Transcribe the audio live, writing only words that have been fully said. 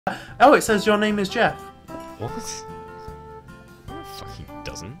Oh, it says your name is Jeff. What? No, it fucking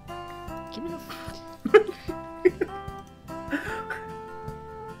doesn't. Give me the...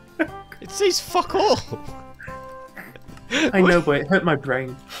 It says fuck all! I know, but it hurt my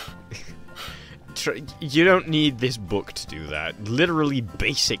brain. You don't need this book to do that. Literally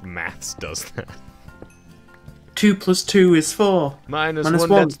basic maths does that. 2 plus 2 is 4. Minus 1,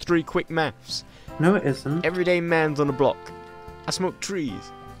 that's 3 quick maths. No, it isn't. Everyday man's on a block. I smoke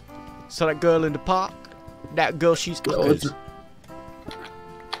trees. Saw that girl in the park. That girl, she's uckers.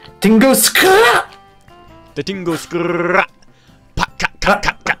 Dingo scrap! The dingo scrap. Pop, cat, cat,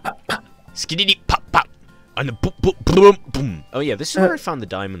 cat, cat. Skiddy pop, pop. And the boom, boom, boom, boom. Oh yeah, this is where I found the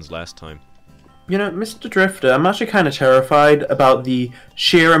diamonds last time. You know, Mr. Drifter, I'm actually kind of terrified about the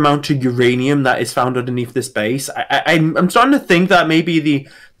sheer amount of uranium that is found underneath this base. I'm starting to think that maybe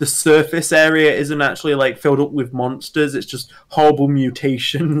the surface area isn't actually like filled up with monsters. It's just horrible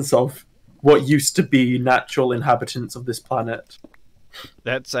mutations of what used to be natural inhabitants of this planet.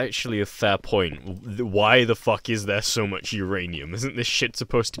 That's actually a fair point. Why the fuck is there so much uranium? Isn't this shit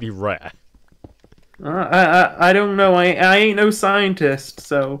supposed to be rare? I don't know. I ain't no scientist,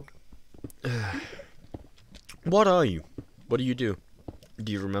 so... What are you? What do you do?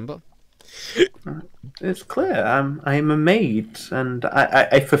 Do you remember? It's clear. I'm a maid, and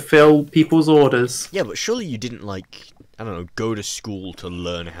I fulfill people's orders. Yeah, but surely you didn't, like, I don't know, go to school to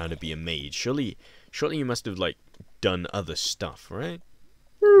learn how to be a maid. Surely you must have, like, done other stuff, right?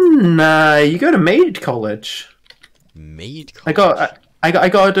 Nah, you go to maid college. Maid college? I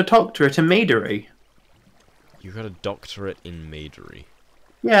got a doctorate in maidery. You got a doctorate in maidery?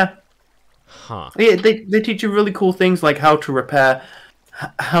 Yeah. Huh. Yeah, they teach you really cool things like how to repair,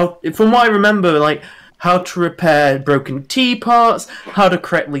 from what I remember, like how to repair broken teapots, how to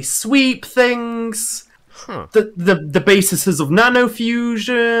correctly sweep things, the bases of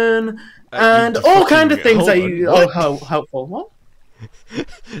nanofusion, and all kind of things that you how helpful. What?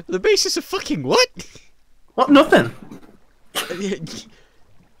 The basis of fucking what? What? Nothing.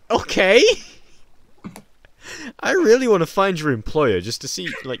 Okay. I really want to find your employer just to see,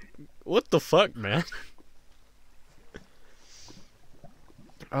 like, what the fuck, man?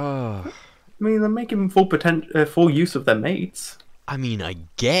 I mean, they're making full use of their mates. I mean, I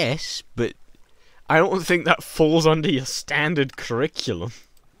guess, but I don't think that falls under your standard curriculum.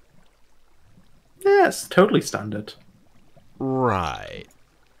 Yeah, it's totally standard. Right.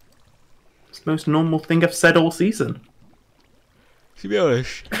 It's the most normal thing I've said all season. To be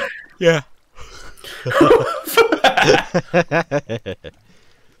honest, yeah.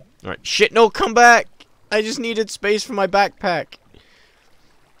 Alright, shit, no, come back! I just needed space for my backpack.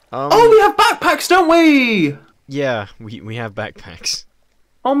 Oh, we have backpacks, don't we? Yeah, we have backpacks.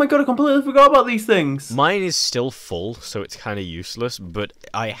 Oh my god, I completely forgot about these things. Mine is still full, so it's kind of useless, but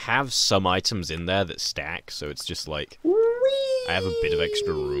I have some items in there that stack, so it's just like... Whee! I have a bit of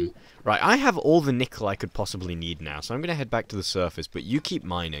extra room. Right, I have all the nickel I could possibly need now, so I'm gonna head back to the surface, but you keep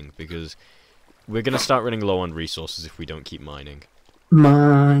mining, because we're gonna start running low on resources if we don't keep mining.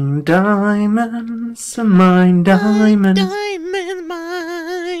 Mine diamonds, mine diamonds. Diamond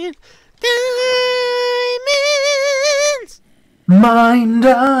mine. Diamonds! Mine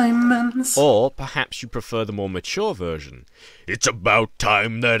diamonds. Or perhaps you prefer the more mature version. It's about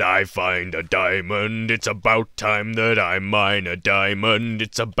time that I find a diamond. It's about time that I mine a diamond.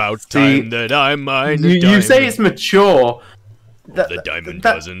 It's about time that I mine a diamond. You say it's mature. The diamond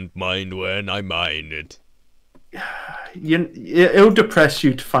doesn't mind when I mine it. It'll depress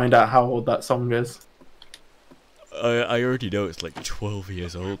you to find out how old that song is. I already know it's like 12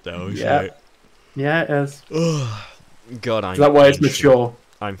 years old now, isn't it? Yeah, it is. God, I'm Is that why it's ancient. mature?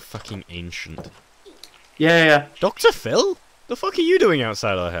 I'm fucking ancient. Yeah. Dr. Phil? The fuck are you doing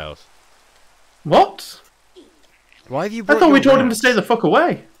outside our house? What? Why have you I brought thought we told rat? him to stay the fuck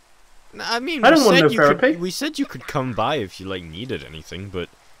away. I mean, I don't want no therapy. We said you could come by if you, like, needed anything, but...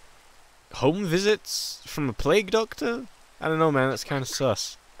 Home visits from a plague doctor? I don't know, man, that's kind of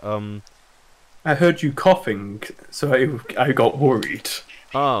sus. I heard you coughing, so I got worried.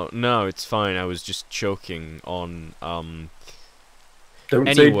 Oh, no, it's fine, I was just choking on, Don't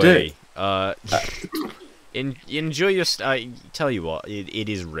anyway, say enjoy your... tell you what, it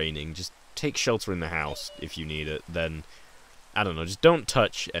is raining, just take shelter in the house if you need it, then... I don't know, just don't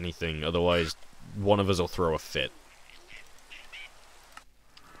touch anything, otherwise one of us will throw a fit.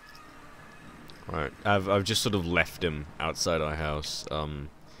 Right, I've just sort of left him outside our house.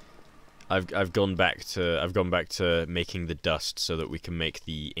 I've gone back to making the dust so that we can make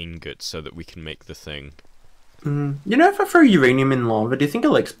the ingots so that we can make the thing. You know, if I throw uranium in lava, do you think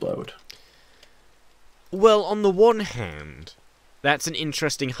it'll explode? Well, on the one hand, That's an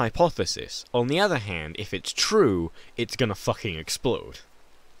interesting hypothesis. On the other hand, if it's true, it's gonna fucking explode.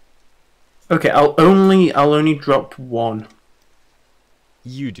 Okay, I'll only drop one.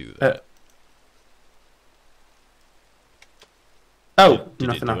 You do that. Did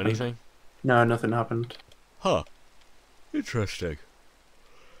nothing happened. Anything? No, nothing happened. Huh. Interesting.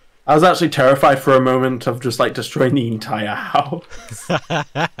 I was actually terrified for a moment of just like destroying the entire house.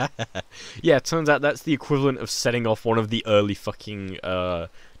 Yeah, it turns out that's the equivalent of setting off one of the early fucking,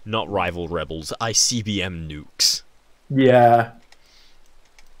 not rival rebels, ICBM nukes. Yeah.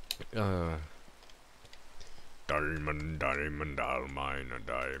 Diamond, diamond, I'll mine a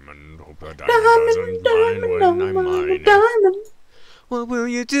diamond. Hope the diamond doesn't mine when I mine it. What will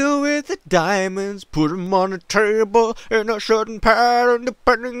you do with the diamonds? Put them on a table in a certain pattern,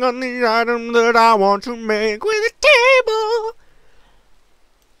 depending on the item that I want to make with a table.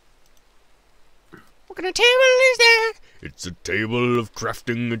 What kind of table is that? It's a table of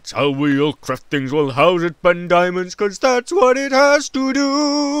crafting. It's how we all craft things. We'll house it by diamonds, 'cause that's what it has to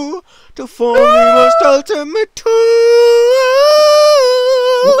do to form the most ultimate tool.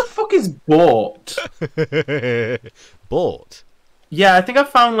 What the fuck is bought? Bought? Yeah, I think I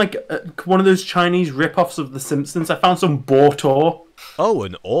found like one of those Chinese rip-offs of The Simpsons. I found some bought ore. Oh,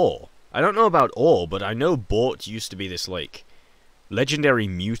 an ore. I don't know about ore, but I know bought used to be this like legendary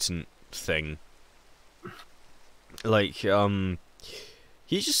mutant thing. Like,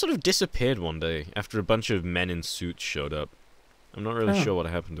 he just sort of disappeared one day after a bunch of men in suits showed up. I'm not really sure what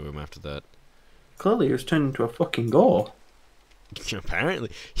happened to him after that. Clearly he was turned into a fucking ore.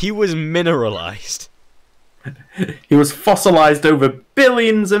 Apparently. He was mineralized. He was fossilized over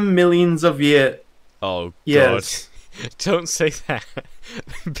billions and millions of years. Oh, yes. God. Don't say that.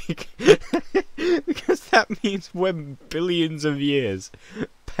 Because that means we're billions of years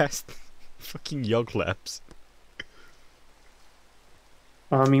past fucking Yoglabs.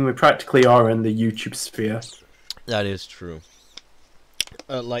 I mean, we practically are in the YouTube sphere. That is true.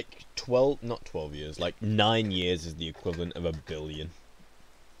 Like 12, not 12 years, like 9 years is the equivalent of a billion.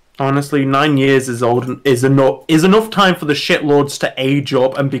 Honestly, 9 years is enough time for the shitlords to age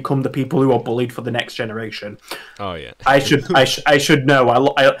up and become the people who are bullied for the next generation. Oh yeah. I should know.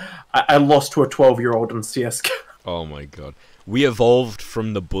 I lost to a 12-year-old on CS:GO. Oh my god. We evolved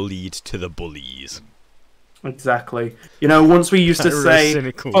from the bullied to the bullies. Exactly. You know, once we used to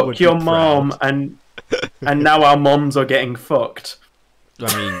say "fuck your mom," and now our moms are getting fucked.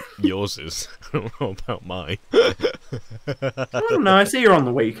 I mean, yours is. I don't know about mine. I don't know. I see you're on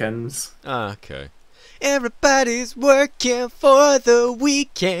the weekends. Ah, okay. Everybody's working for the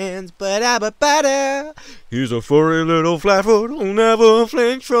weekends, but I'm a better. He's a furry little flatfoot who'll never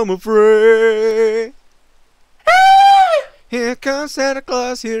flinch from a fray. Here comes Santa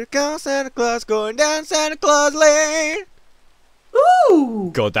Claus, going down Santa Claus Lane.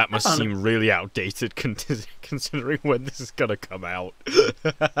 Ooh! God, that must seem really outdated considering when this is gonna come out.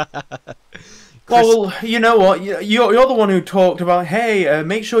 Well, you know what? You're the one who talked about, hey,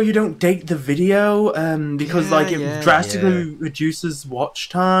 make sure you don't date the video, because it drastically reduces watch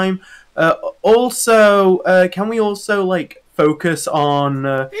time. Also, can we also like focus on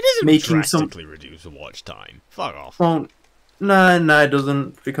it doesn't making drastically reduce watch time? Fuck off. Well, no, it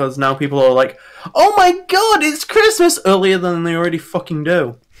doesn't, because now people are like, oh my god, it's Christmas, earlier than they already fucking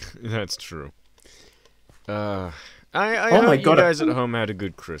do. That's true. I hope you guys at home had a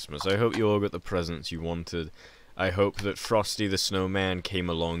good Christmas. I hope you all got the presents you wanted. I hope that Frosty the Snowman came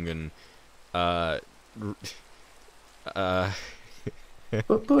along and, But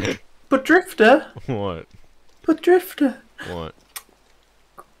Drifter? What? But Drifter? What?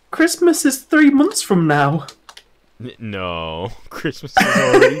 Christmas is 3 months from now. No, Christmas is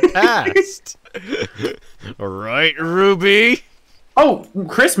already passed. Right, Ruby? Oh,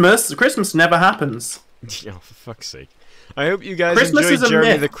 Christmas never happens. Oh, for fuck's sake. I hope you guys enjoyed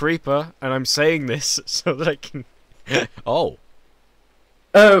Jeremy the Creeper, and I'm saying this so that I can... Oh.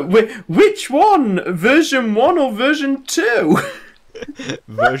 Which one? Version 1 or version 2?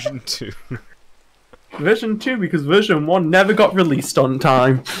 Version 2. Version 2, because version 1 never got released on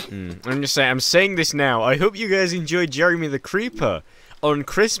time. I'm just saying, I'm saying this now. I hope you guys enjoyed Jeremy the Creeper on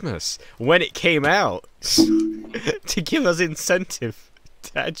Christmas when it came out to give us incentive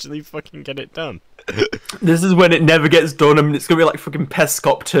to actually fucking get it done. This is when it never gets done. I mean, it's gonna be like fucking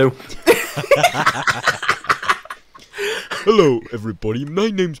Pescop 2. Hello, everybody.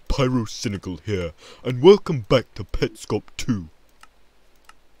 My name's Pyrocynical here, and welcome back to Petscop 2.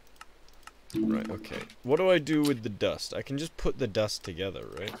 Right, okay. What do I do with the dust? I can just put the dust together,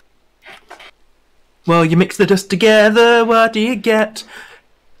 right? Well, you mix the dust together, what do you get?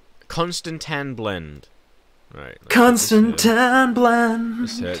 Constantan blend. Right. Constantine blend.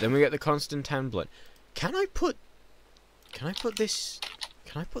 Then we get the Constantine blend. Can I put this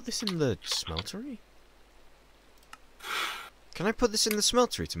in the smeltery? Can I put this in the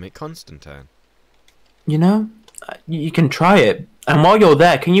smeltery to make Constantine? You know, you can try it. And while you're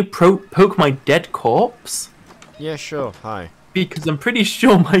there, can you poke my dead corpse? Yeah, sure. Hi. Because I'm pretty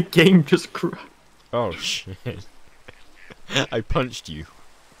sure my game just crashed. Oh shit. I punched you.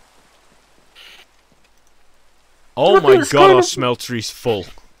 Oh my god, our smeltery's full.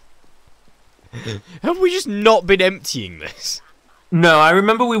 Have we just not been emptying this? No, I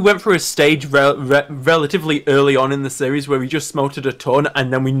remember we went through a stage relatively early on in the series where we just smelted a ton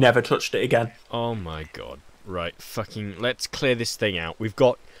and then we never touched it again. Oh my god. Right, fucking, let's clear this thing out. We've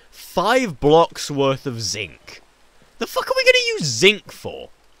got 5 blocks worth of zinc. The fuck are we gonna use zinc for?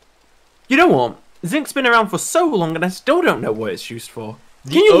 You know what? Zinc's been around for so long and I still don't know what it's used for.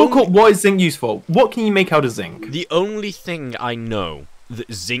 Can you look up what is zinc used for? What can you make out of zinc? The only thing I know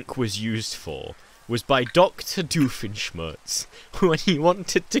that zinc was used for was by Dr. Doofenshmirtz when he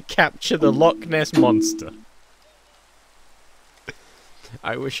wanted to capture the Loch Ness Monster.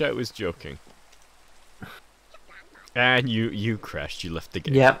 I wish I was joking. And you crashed. You left the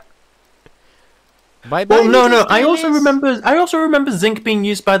game. Yep. Bye bye. Well, no. I also remember zinc being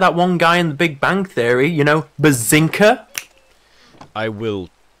used by that one guy in The Big Bang Theory. You know, Bazinka. I will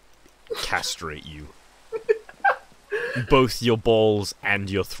castrate you. Both your balls and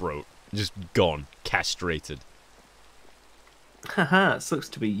your throat. Just gone. Castrated. Haha, it sucks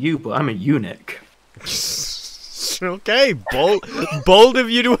to be you, but I'm a eunuch. Okay, bold of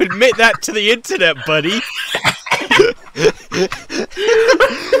you to admit that to the internet, buddy.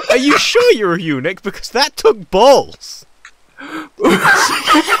 Are you sure you're a eunuch? Because that took balls.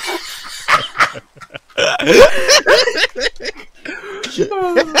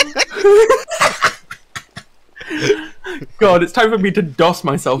 God, it's time for me to doss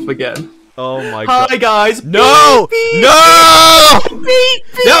myself again. Oh my god. Hi guys. No! Beep, No! beep, beep,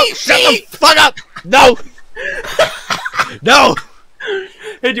 No! beep, Shut beep. the fuck up! No! No!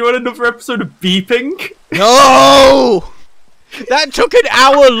 Hey, do you want another episode of beeping? No! That took an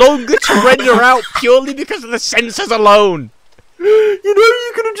hour longer to render out purely because of the sensors alone. You know,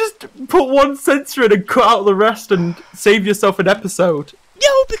 you could have just put one sensor in and cut out the rest and save yourself an episode.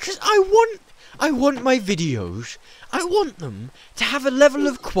 No, because I want my videos. I want them to have a level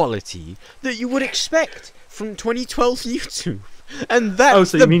of quality that you would expect from 2012 YouTube, and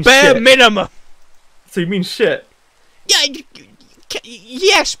that's the bare minimum. So you mean shit? Yeah,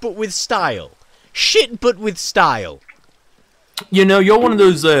 yes, but with style. Shit, but with style. You know, you're one of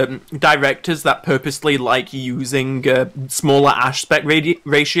those directors that purposely like using smaller aspect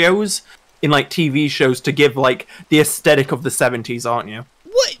ratios in like TV shows to give like the aesthetic of the 70s, aren't you?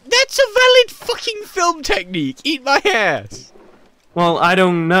 What? That's a valid fucking film technique. Eat my ass. Well, I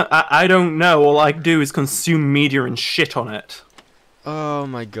don't know. I don't know. All I do is consume media and shit on it. Oh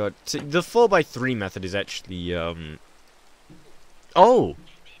my god. The 4x3 method is actually Oh.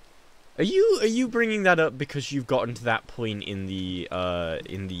 Are you bringing that up because you've gotten to that point in the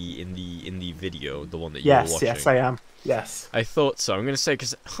video, the one that you were watching? Yes, I am. Yes. I thought so. I'm gonna say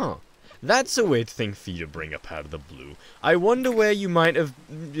that's a weird thing for you to bring up out of the blue. I wonder where you might have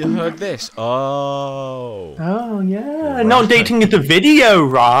heard this. Oh. Oh yeah. Right. Not dating the video,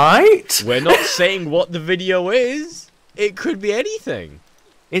 right? We're not saying what the video is. It could be anything.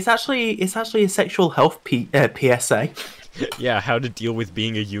 It's actually a sexual health PSA. Yeah, how to deal with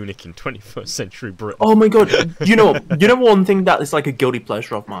being a eunuch in 21st century Britain. Oh my god. You know one thing that is like a guilty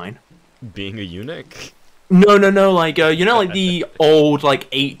pleasure of mine? Being a eunuch? No, like, you know, like the old, like,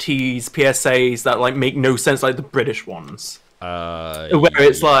 80s PSAs that, like, make no sense, like the British ones? Where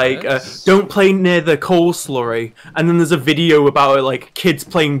it's like, don't play near the coal slurry, and then there's a video about, like, kids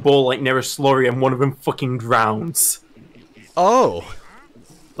playing ball, like, near a slurry, and one of them fucking drowns. Oh.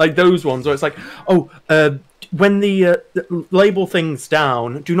 Like those ones, where it's like, when the label things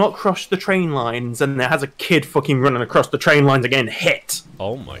down, do not cross the train lines, and there has a kid fucking running across the train lines again, hit.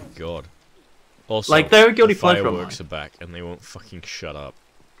 Oh my god. Also, like, they're a guilty pleasure. Fireworks are back, and they won't fucking shut up.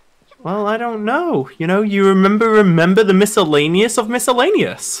 Well, I don't know. You know, you remember the miscellaneous of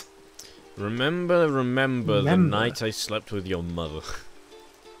miscellaneous. Remember the night I slept with your mother.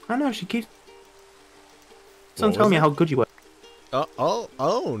 I know, she keeps on telling me how good you were.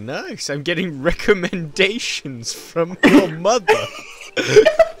 Oh, nice. I'm getting recommendations from your mother.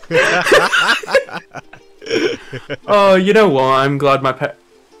 Oh, you know what? I'm glad my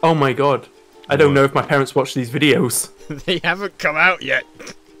oh my god. I don't know if my parents watch these videos. They haven't come out yet.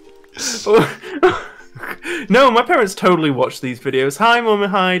 No, my parents totally watch these videos. Hi, Mum,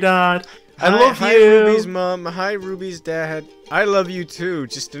 hi, Dad. I love hi, you. Ruby's mom. Hi, Ruby's dad. I love you too,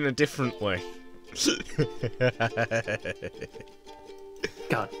 just in a different way.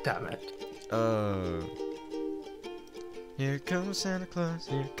 God damn it. Here comes Santa Claus.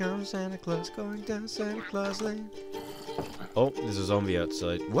 Here comes Santa Claus. Going down Santa Claus Lane. Oh, there's a zombie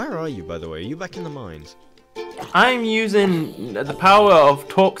outside. Where are you, by the way? Are you back in the mines? I'm using the power of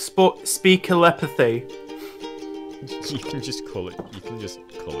speak telepathy. You can just call it. You can just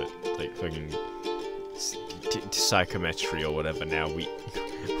call it like fucking psychometry or whatever. Now we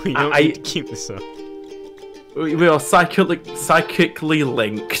don't need to keep this up. We are psychically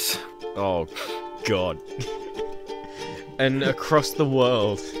linked. Oh, God. And across the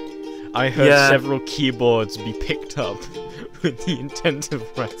world, I heard several keyboards be picked up with the intent of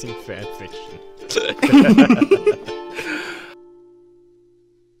writing fanfiction.